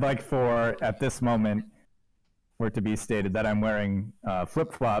 I'd like for, at this moment, for it to be stated that I'm wearing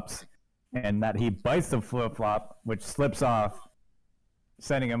flip-flops and that he bites the flip-flop, which slips off,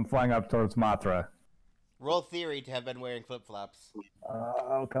 sending him flying up towards Mothra. Roll theory to have been wearing flip-flops.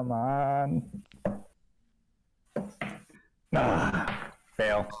 Oh, come on.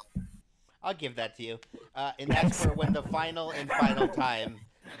 Fail. I'll give that to you. And that's for when the final time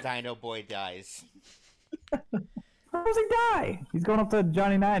Dino Boy dies. How does he die? He's going up to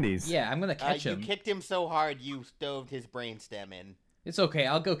Johnny 90s. Yeah, I'm gonna catch You him. kicked him so hard you stoved his brainstem in. It's okay.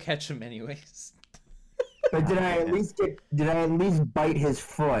 I'll go catch him anyways. But did I at least bite his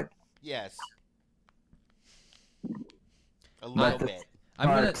foot? Yes. A little the- bit. I'm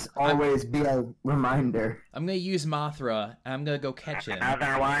gonna Always be a reminder. I'm gonna use Mothra, and I'm gonna go catch him.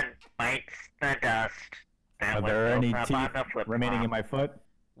 Another one bites the dust that Are was there any built up teeth on the flip remaining in my foot?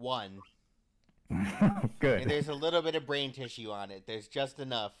 1. Good. And there's a little bit of brain tissue on it. There's just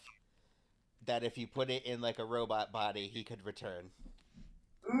enough that if you put it in like a robot body, he could return.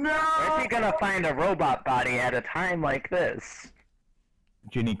 Where's he gonna find a robot body at a time like this?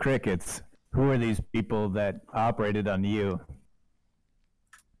 Ginny Crickets, who are these people that operated on you?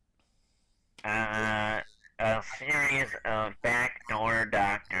 A series of backdoor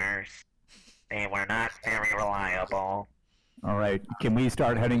doctors. They were not very reliable. All right, can we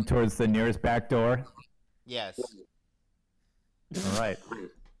start heading towards the nearest back door? Yes. All right.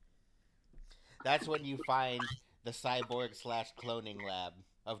 That's when you find the cyborg/cloning lab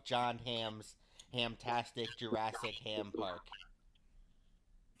of John Ham's Hamtastic Jurassic Ham Park.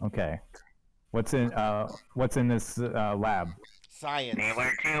 Okay. What's in this lab? Science. They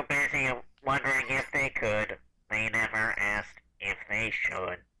were too busy wondering if they could. They never asked if they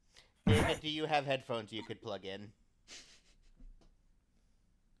should. David, do you have headphones you could plug in?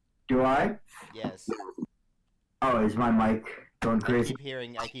 Do I? Yes. Oh, is my mic going I crazy?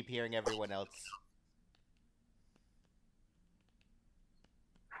 keep hearing everyone else.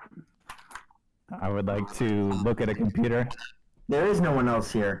 I would like to look at a computer. There is no one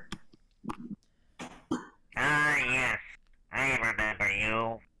else here. Ah, yes. I remember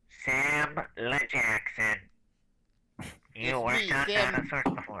you. Sam LeJackson. You It's worked me, on Sam.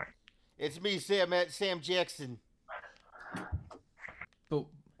 dinosaurs before. It's me, Sam Jackson. But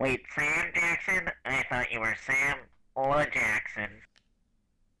Wait, Sam Jackson? I thought you were Sam LeJackson.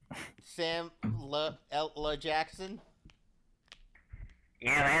 Sam Jackson?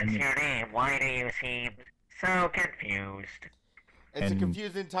 Yeah, that's your name. Why do you seem so confused? It's a And-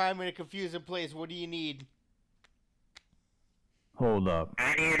 confusing time and a confusing place. What do you need? Hold up.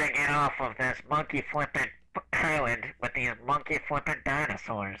 I need to get off of this monkey flipping island with these monkey flipping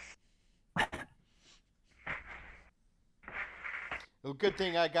dinosaurs. Well, good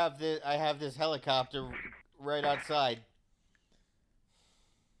thing I have this helicopter right outside.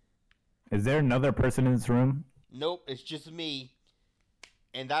 Is there another person in this room? Nope, it's just me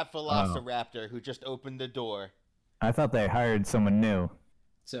and that Velociraptor who just opened the door. I thought they hired someone new,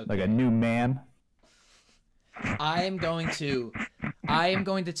 so like a new man. I am going to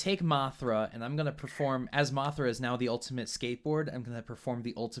take Mothra and I'm going to perform, as Mothra is now the ultimate skateboard, I'm going to perform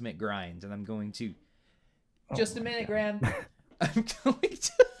the ultimate grind and I'm going to just a minute, Graham. I'm going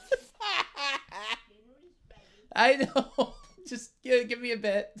to I know. Just give me a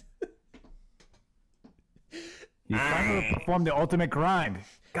bit. He's trying to perform the ultimate grind.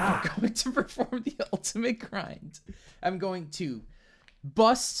 God. I'm going to perform the ultimate grind. I'm going to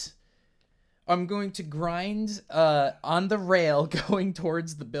bust. I'm going to grind on the rail going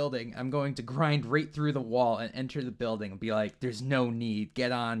towards the building. I'm going to grind right through the wall and enter the building and be like, there's no need.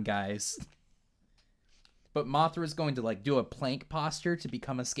 Get on, guys. But Mothra is going to like do a plank posture to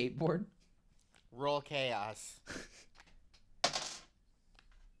become a skateboard. Roll chaos.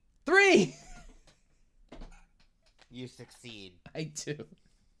 3! You succeed. I do.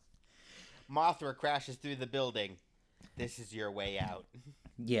 Mothra crashes through the building. This is your way out.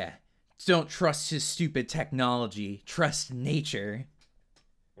 Yeah. Don't trust his stupid technology. Trust nature.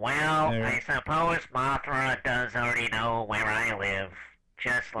 Well, There. I suppose Mothra does already know where I live.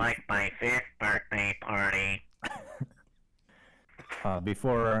 Just like my 5th birthday party.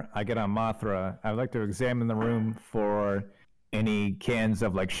 Before I get on Mothra, I'd like to examine the room for any cans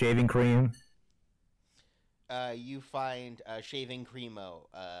of like shaving cream. You find Shaving Creamo,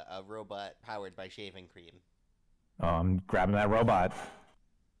 a robot powered by Shaving Cream. Oh, I'm grabbing that robot.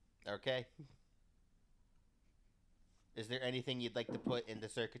 Okay. Is there anything you'd like to put in the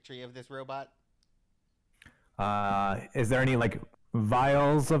circuitry of this robot? Is there any like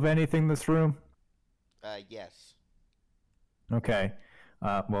vials of anything in this room? Yes. Okay.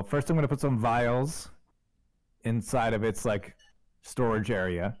 Well, first I'm gonna put some vials inside of its like storage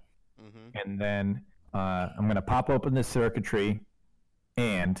area, Mm-hmm. and then I'm gonna pop open the circuitry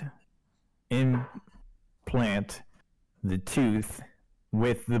and implant the tooth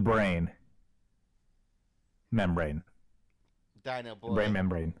with the brain membrane. Dino boy. Brain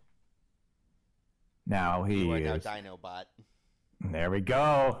membrane. Now he You are now is. Dinobot. There we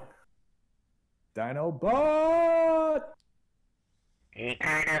go. Dinobot. He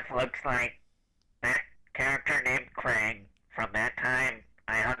kind of looks like that character named Krang from that time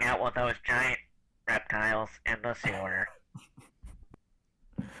I hung out with those giant reptiles in the sewer.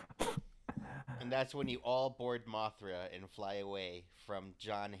 And that's when you all board Mothra and fly away from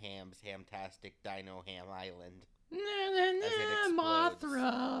John Ham's Hamtastic Dino Ham Island. explodes.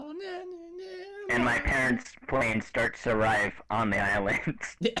 Mothra. And my parents' plane starts to arrive on the island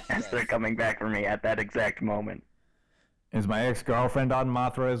as they're coming back for me at that exact moment. Is my ex-girlfriend on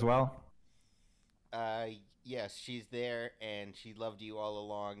Mothra as well? Yes, she's there, and she loved you all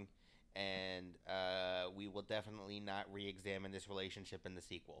along, and we will definitely not re-examine this relationship in the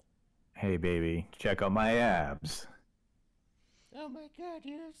sequel. Hey, baby, check out my abs. Oh my god,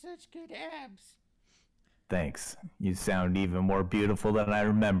 you have such good abs. Thanks. You sound even more beautiful than I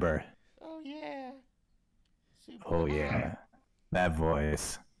remember. Oh yeah. Super Oh, hot. yeah. That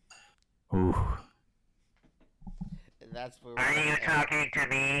voice. Ooh. And that's where Are we're you gonna end. talking to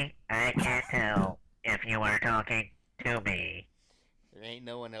me? I can't tell if you are talking to me. There ain't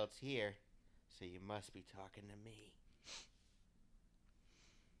no one else here, so you must be talking to me.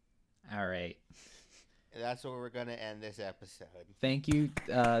 All right. And that's where we're gonna end this episode. Thank you.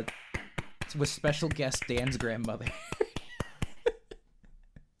 With special guest Dan's grandmother.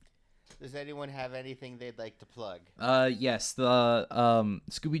 Does anyone have anything they'd like to plug? Yes, the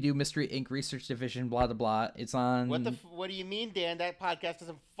Scooby-Doo Mystery Inc. Research Division, blah blah blah. It's on. What do you mean, Dan? That podcast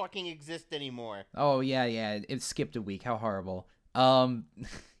doesn't fucking exist anymore. Oh yeah, it skipped a week. How horrible.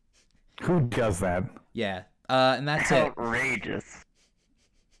 Who does that? Yeah. And that's it. Outrageous.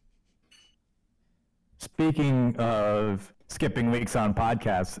 Speaking of skipping weeks on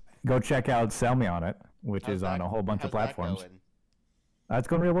podcasts, go check out Sell Me On It, which How's is on that- a whole bunch of how's that platforms. going? That's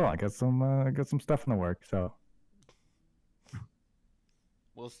going real well. I got some stuff in the work. So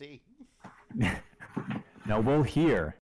We'll see. now we'll hear